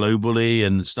times globally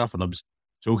and stuff. And I was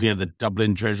talking at the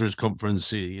Dublin Treasurers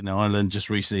Conference in Ireland just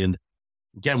recently. And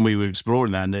again, we were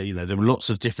exploring that and, there were lots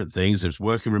of different things. There was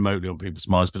working remotely on people's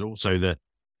minds, but also the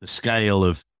scale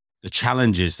of the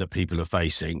challenges that people are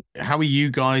facing. How are you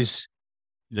guys,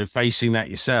 facing that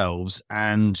yourselves?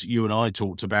 And you and I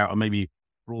talked about, and maybe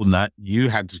broaden that, you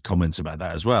had comments about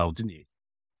that as well, didn't you?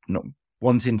 Not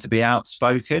wanting to be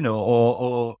outspoken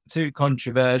or too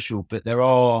controversial, but there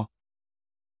are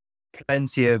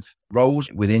plenty of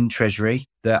roles within Treasury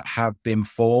that have been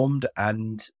formed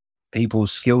and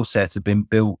people's skill sets have been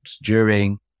built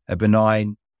during a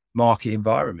benign market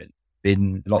environment.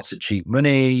 Been lots of cheap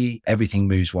money, everything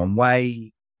moves one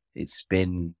way. It's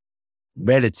been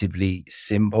relatively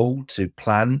simple to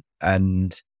plan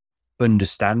and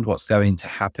understand what's going to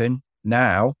happen.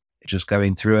 Now, just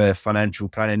going through a financial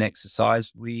planning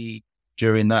exercise,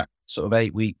 during that sort of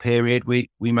 8-week period, we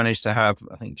managed to have,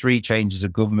 I think, 3 changes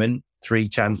of government, 3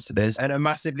 chancellors, and a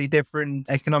massively different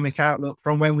economic outlook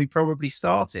from when we probably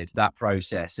started that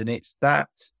process. And it's that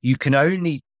you can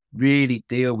only really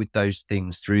deal with those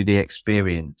things through the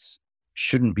experience.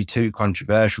 Shouldn't be too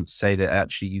controversial to say that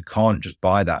actually you can't just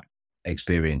buy that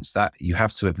experience, that you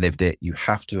have to have lived it. You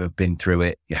have to have been through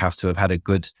it. You have to have had a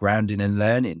good grounding and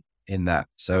learning in that.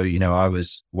 So, I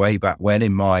was way back when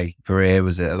in my career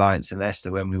was at Alliance and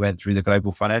Leicester when we went through the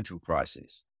global financial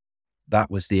crisis. That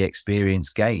was the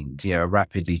experience gained, a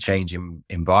rapidly changing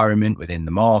environment within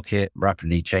the market,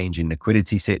 rapidly changing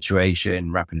liquidity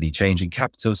situation, rapidly changing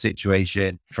capital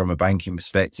situation from a banking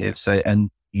perspective. So,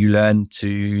 and you learn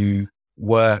to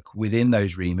work within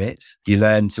those remits. You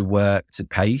learn to work to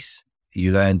pace.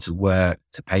 You learn to work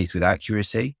to pace with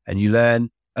accuracy, and you learn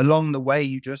along the way,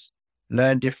 you just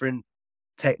learn different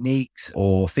techniques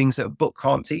or things that a book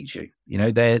can't teach you.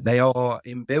 They are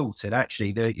inbuilt, and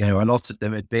actually, a lot of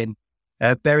them had been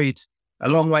buried a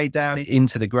long way down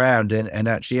into the ground and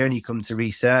actually only come to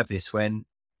resurface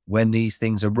when these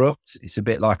things erupt. It's a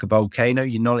bit like a volcano.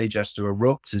 Your knowledge has to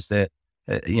erupt as the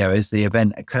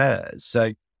event occurs.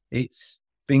 So it's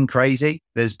been crazy.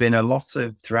 There's been a lot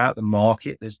of, throughout the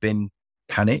market, there's been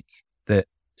panic that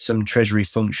some Treasury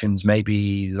functions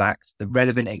maybe lacked the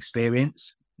relevant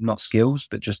experience, not skills,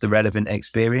 but just the relevant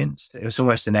experience. It was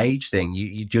almost an age thing.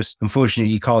 You just,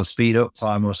 unfortunately, you can't speed up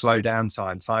time or slow down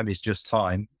time. Time is just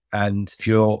time. And if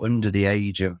you're under the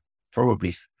age of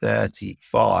probably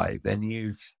 35, then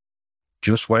you've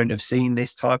just won't have seen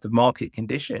this type of market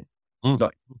condition.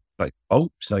 So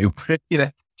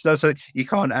you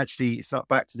can't actually, it's not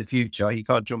Back to the Future. You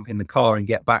can't jump in the car and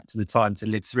get back to the time to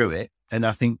live through it. And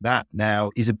I think that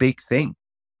now is a big thing.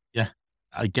 Yeah.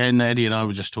 Again, Eddie and I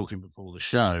were just talking before the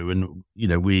show, and,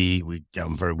 we get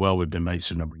on very well. We've been mates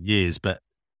for a number of years, but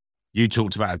you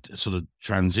talked about a sort of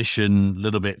transition a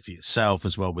little bit for yourself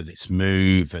as well with this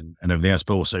move and everything else.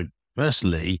 But also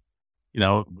personally,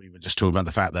 we were just talking about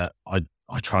the fact that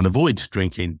I try and avoid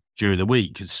drinking during the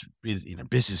week because,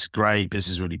 business is great,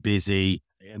 business is really busy,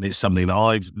 and it's something that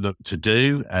I've looked to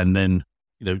do. And then,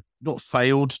 not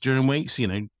failed during weeks.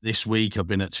 This week I've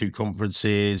been at 2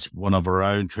 conferences, one of our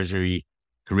own, Treasury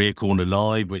Career Corner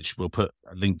Live, which we'll put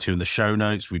a link to in the show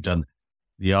notes. We've done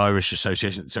the Irish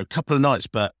Association. So a couple of nights,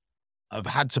 but I've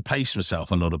had to pace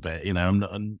myself a little bit. I'm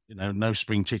not, no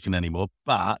spring chicken anymore.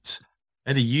 But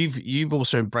Eddie, you've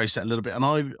also embraced that a little bit. And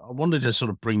I wanted to sort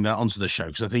of bring that onto the show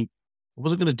because I think I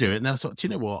wasn't going to do it. And then I thought, do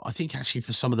you know what? I think actually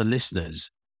for some of the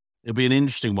listeners, it'll be an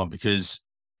interesting one because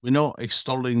we're not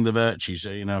extolling the virtues.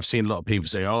 I've seen a lot of people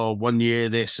say, oh, 1 year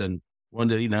this and 1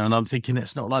 day, and I'm thinking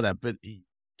it's not like that. But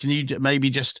can you maybe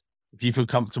just, if you feel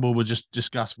comfortable, we'll just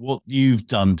discuss what you've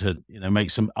done to, make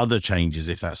some other changes,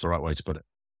 if that's the right way to put it.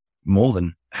 More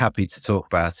than happy to talk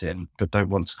about it, but don't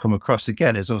want to come across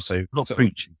again as also not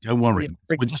preaching. Don't worry.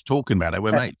 We're just talking about it.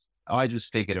 We're mates. I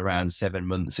just figured around 7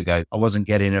 months ago, I wasn't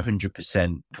getting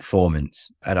 100%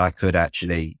 performance and I could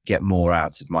actually get more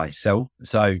out of myself.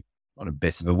 So on a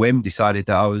bit of a whim, decided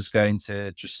that I was going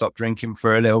to just stop drinking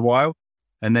for a little while.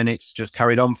 And then it's just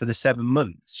carried on for the 7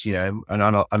 months, and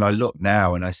I look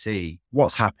now and I see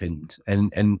what's happened.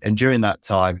 And during that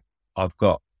time, I've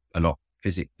got a lot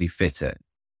physically fitter.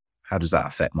 How does that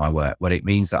affect my work? Well, it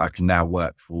means that I can now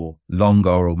work for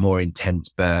longer or more intense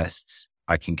bursts.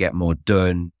 I can get more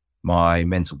done. My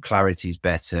mental clarity is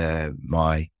better.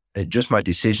 My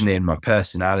decisioning, my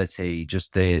personality,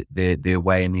 just the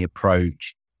way and the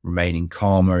approach, remaining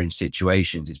calmer in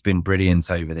situations. It's been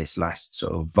brilliant over this last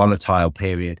sort of volatile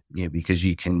period, because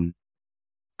you can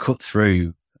cut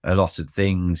through a lot of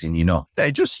things and they're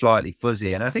just slightly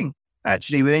fuzzy. And I think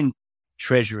actually within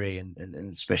Treasury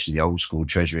and especially the old school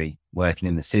Treasury, working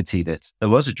in the city, that there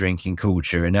was a drinking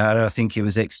culture, and I think it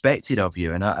was expected of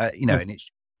you. And and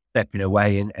it's stepping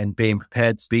away and being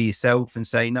prepared to be yourself and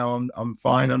say, no, I'm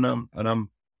fine and I'm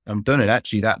done. And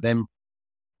actually that then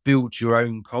builds your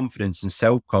own confidence and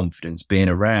self-confidence being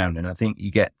around. And I think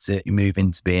you move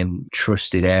into being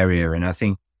trusted area. And I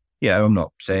think, I'm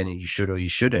not saying that you should or you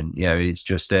shouldn't, it's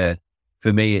just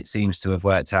for me, it seems to have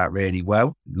worked out really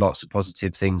well. Lots of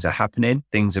positive things are happening.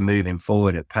 Things are moving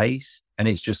forward at pace. And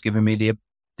it's just given me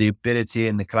the ability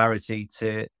and the clarity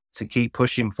to keep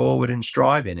pushing forward and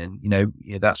striving. And,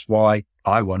 that's why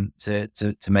I want to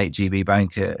make GB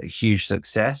Bank a huge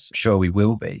success. Sure, we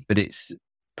will be, but it's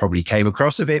probably came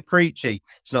across a bit preachy.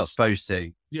 It's not supposed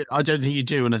to. Yeah, I don't think you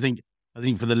do. And I think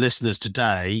for the listeners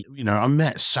today, I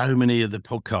met so many of the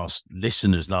podcast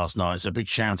listeners last night. So a big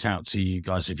shout out to you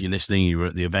guys if you're listening, you were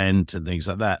at the event and things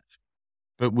like that.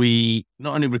 But we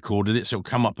not only recorded it, so it'll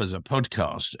come up as a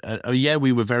podcast.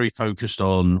 We were very focused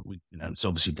on, it's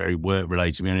obviously very work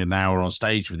related. We only an hour on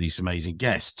stage with these amazing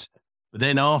guests. But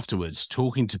then afterwards,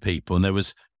 talking to people, and there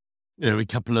was, a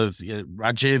couple of,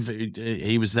 Rajiv,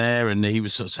 he was there and he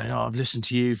was sort of saying, I've listened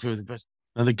to you for the first.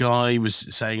 Another guy was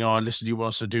saying, I listen to you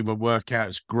whilst I do my workout.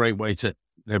 It's a great way to,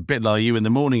 a bit like you in the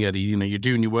morning, Eddie, you're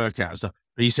doing your workout and stuff.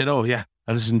 But he said, oh yeah,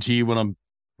 I listen to you when I'm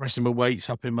pressing my weights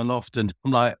up in my loft. And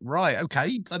I'm like, right,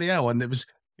 okay, bloody hell. And it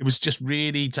was just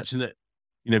really touching that,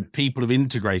 people have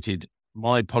integrated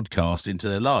my podcast into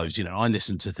their lives. I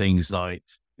listen to things like,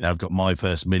 I've got My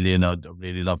First Million. I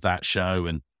really love that show.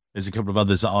 And there's a couple of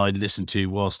others that I listen to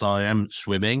whilst I am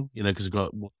swimming, because I've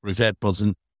got waterproof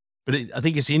AirPods. But I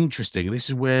think it's interesting. This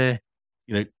is where,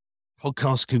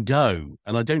 podcasts can go.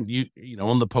 And I don't,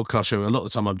 on the podcast show, a lot of the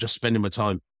time I'm just spending my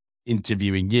time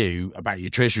interviewing you about your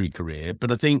Treasury career.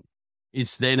 But I think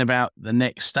it's then about the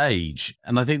next stage.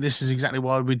 And I think this is exactly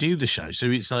why we do the show. So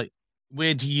it's like,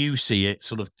 where do you see it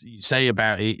sort of say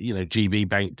about it, GB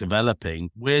Bank developing?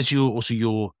 Where's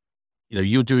you're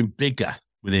doing bigger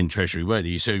within Treasury, weren't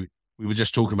you? So we were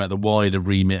just talking about the wider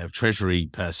remit of Treasury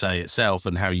per se itself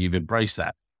and how you've embraced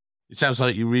that. It sounds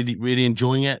like you're really, really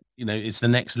enjoying it. It's the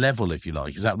next level, if you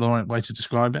like. Is that the right way to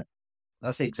describe it?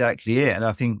 That's exactly it. And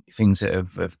I think things that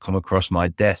have come across my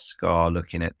desk are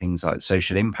looking at things like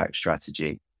social impact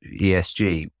strategy,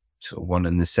 ESG, sort of one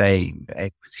and the same,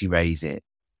 equity raising,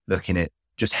 looking at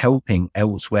just helping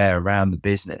elsewhere around the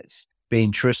business,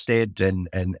 being trusted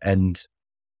and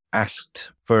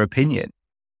asked for opinion.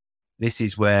 This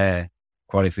is where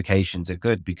qualifications are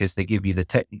good because they give you the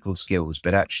technical skills,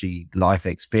 but actually life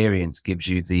experience gives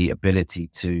you the ability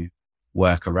to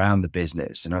work around the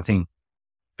business. And I think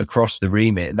across the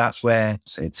remit, that's where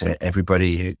it's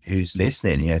everybody who's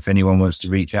listening. If anyone wants to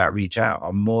reach out,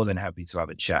 I'm more than happy to have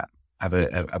a chat, have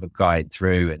a guide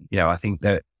through. And, I think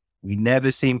that we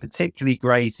never seem particularly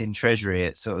great in Treasury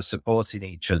at sort of supporting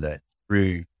each other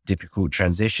through difficult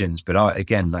transitions. But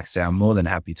again, like I say, I'm more than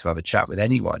happy to have a chat with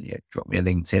anyone. Drop me a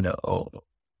LinkedIn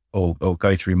or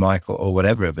go through Michael or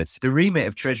whatever of it. The remit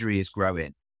of Treasury is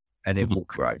growing and it will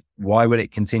grow. Why will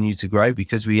it continue to grow?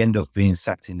 Because we end up being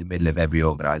sat in the middle of every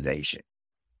organization,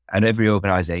 and every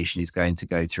organization is going to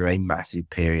go through a massive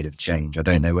period of change. I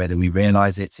don't know whether we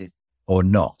realize it or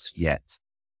not yet,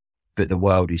 but the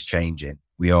world is changing.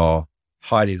 We are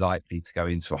highly likely to go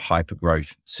into a hyper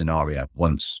growth scenario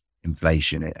once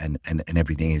inflation and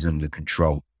everything is under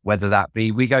control. Whether that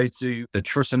be, we go to the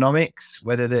Trussonomics,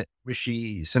 whether that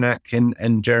Rishi Sunak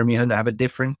and Jeremy Hunt have a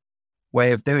different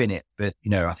way of doing it. But,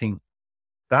 I think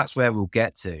that's where we'll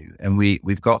get to. And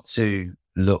we've got to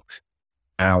look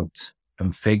out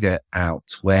and figure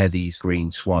out where these green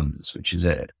swans, which is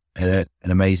an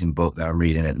amazing book that I'm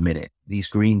reading at the minute, these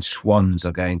green swans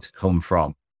are going to come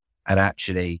from, and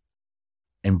actually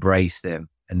embrace them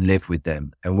and live with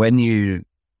them. And when you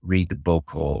read the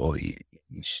book or you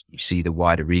see the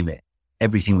wider remit,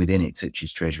 everything within it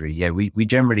touches treasury. Yeah, we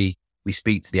generally, we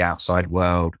speak to the outside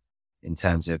world in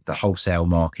terms of the wholesale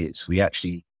markets. We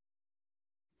actually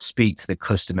speak to the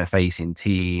customer facing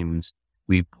teams.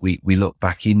 We look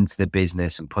back into the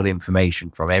business and pull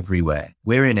information from everywhere.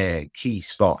 We're in a key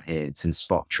spot here to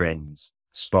spot trends,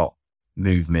 spot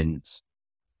movements,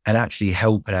 and actually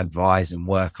help and advise and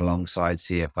work alongside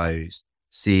CFOs,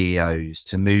 CEOs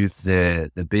to move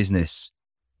the business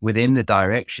within the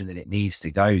direction that it needs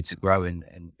to go to grow and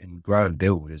grow and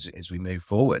build as we move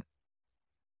forward.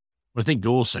 Well, I think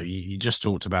also you just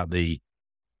talked about the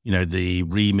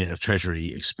remit of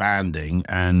Treasury expanding,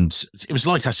 and it was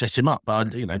like I set him up,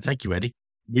 but thank you, Eddie.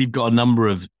 We've got a number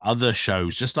of other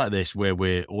shows just like this where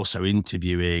we're also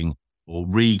interviewing or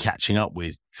catching up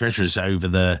with treasurers over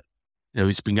the,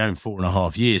 it's been going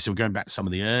 4.5 years. So we're going back to some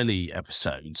of the early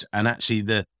episodes, and actually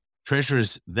the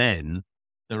treasurers then,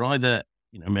 they're either,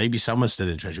 maybe some are still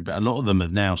in treasury, but a lot of them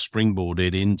have now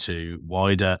springboarded into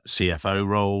wider CFO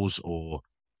roles or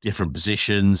different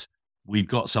positions. We've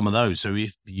got some of those. So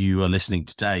if you are listening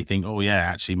today, think, oh yeah,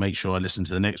 actually make sure I listen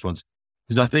to the next ones.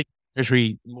 Because I think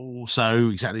treasury more so,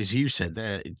 exactly as you said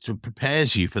there, it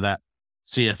prepares you for that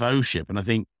CFO-ship. And I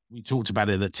think we talked about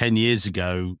it that 10 years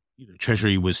ago,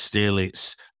 treasury was still,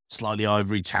 it's slightly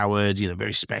ivory towered,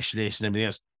 very specialist and everything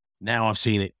else. Now I've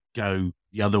seen it go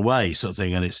the other way sort of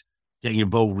thing. And it's getting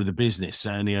involved with the business,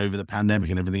 certainly over the pandemic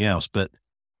and everything else. But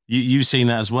you've seen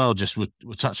that as well. Just we'll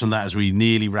touch on that as we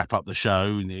nearly wrap up the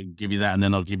show and give you that, and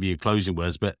then I'll give you your closing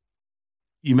words. But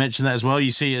you mentioned that as well.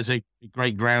 You see it as a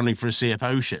great grounding for a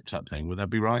CFO-ship type thing. Would that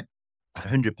be right?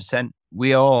 100%.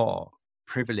 We are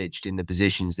privileged in the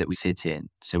positions that we sit in.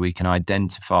 So we can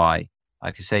identify,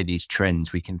 like I say, these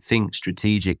trends. We can think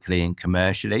strategically and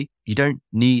commercially. You don't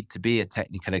need to be a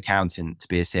technical accountant to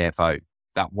be a CFO.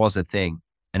 That was a thing.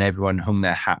 And everyone hung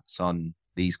their hats on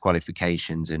these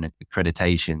qualifications and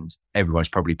accreditations. Everyone's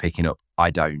probably picking up. I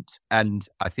don't. And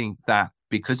I think that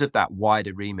because of that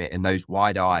wider remit and those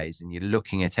wide eyes, and you're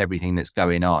looking at everything that's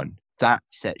going on, that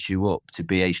sets you up to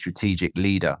be a strategic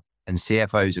leader. And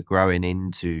CFOs are growing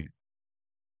into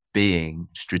being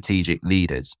strategic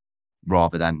leaders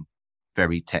rather than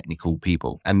very technical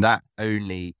people. And that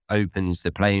only opens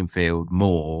the playing field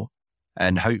more.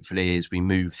 And hopefully, as we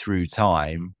move through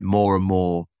time, more and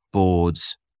more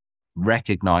boards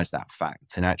recognize that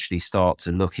fact and actually start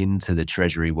to look into the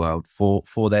treasury world for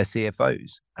their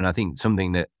CFOs. And I think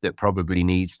something that probably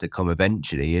needs to come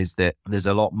eventually is that there's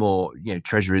a lot more,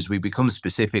 treasurers, we become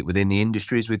specific within the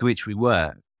industries with which we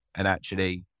work. And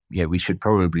actually, we should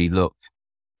probably look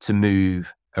to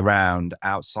move around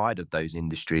outside of those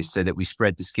industries so that we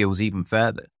spread the skills even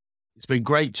further. It's been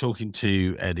great talking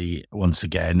to Eddie once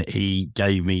again. He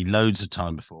gave me loads of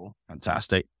time before.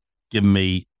 Fantastic. Given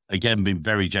me, again, been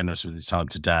very generous with his time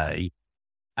today.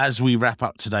 As we wrap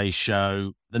up today's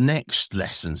show, the next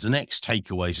lessons, the next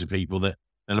takeaways for people that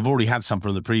have already had some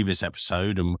from the previous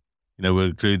episode, and we'll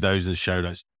include those in the show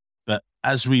notes. But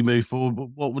as we move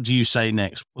forward, what would you say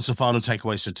next? What's the final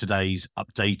takeaways for today's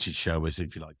updated show,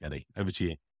 if you like, Eddie? Over to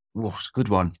you. Oh, it's a good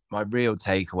one. My real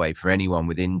takeaway for anyone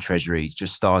within treasury,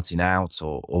 just starting out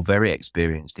or very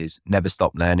experienced, is never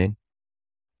stop learning.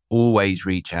 Always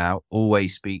reach out,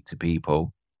 always speak to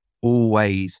people.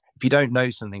 Always, if you don't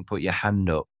know something, put your hand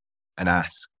up and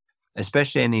ask.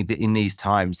 Especially in these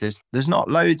times, there's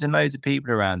not loads and loads of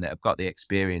people around that have got the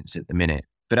experience at the minute,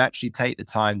 but actually take the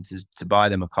time to buy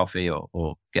them a coffee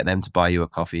or get them to buy you a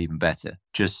coffee, even better.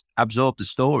 Just absorb the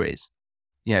stories.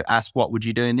 Ask, what would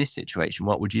you do in this situation?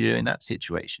 What would you do in that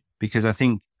situation? Because I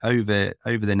think over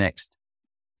the next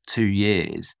 2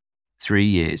 years, 3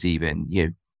 years even,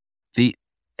 the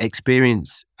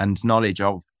experience and knowledge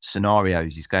of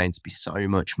scenarios is going to be so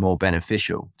much more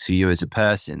beneficial to you as a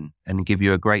person and give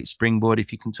you a great springboard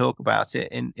if you can talk about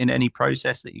it in any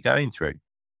process that you're going through.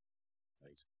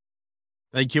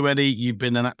 Thank you, Eddie. You've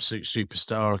been an absolute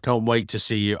superstar. I can't wait to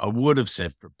see you. I would have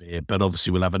said for a beer, but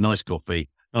obviously we'll have a nice coffee,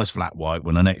 nice flat white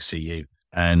when I next see you.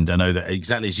 And I know that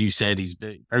exactly as you said, he's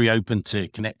very open to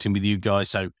connecting with you guys.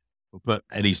 So we'll put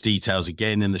Eddie's details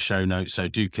again in the show notes. So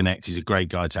do connect. He's a great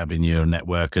guy to have in your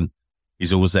network, and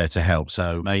he's always there to help.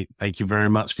 So, mate, thank you very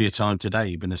much for your time today.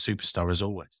 You've been a superstar as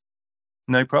always.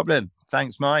 No problem.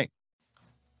 Thanks, Mike.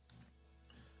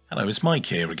 Hello, it's Mike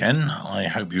here again. I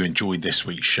hope you enjoyed this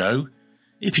week's show.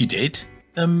 If you did,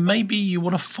 then maybe you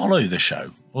want to follow the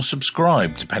show or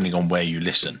subscribe, depending on where you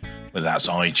listen, whether that's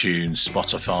iTunes,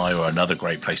 Spotify, or another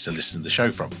great place to listen to the show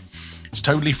from. It's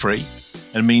totally free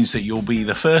and means that you'll be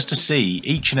the first to see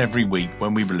each and every week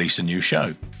when we release a new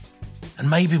show. And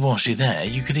maybe whilst you're there,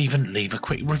 you could even leave a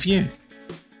quick review.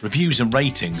 Reviews and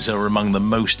ratings are among the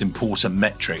most important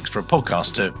metrics for a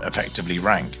podcast to effectively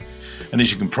rank. And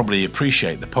as you can probably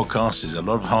appreciate, the podcast is a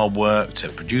lot of hard work to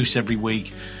produce every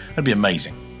week. It'd be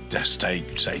amazing. Just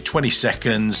take, say, 20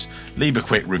 seconds, leave a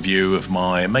quick review of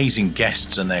my amazing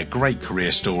guests and their great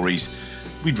career stories.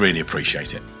 We'd really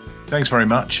appreciate it. Thanks very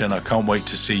much, and I can't wait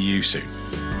to see you soon.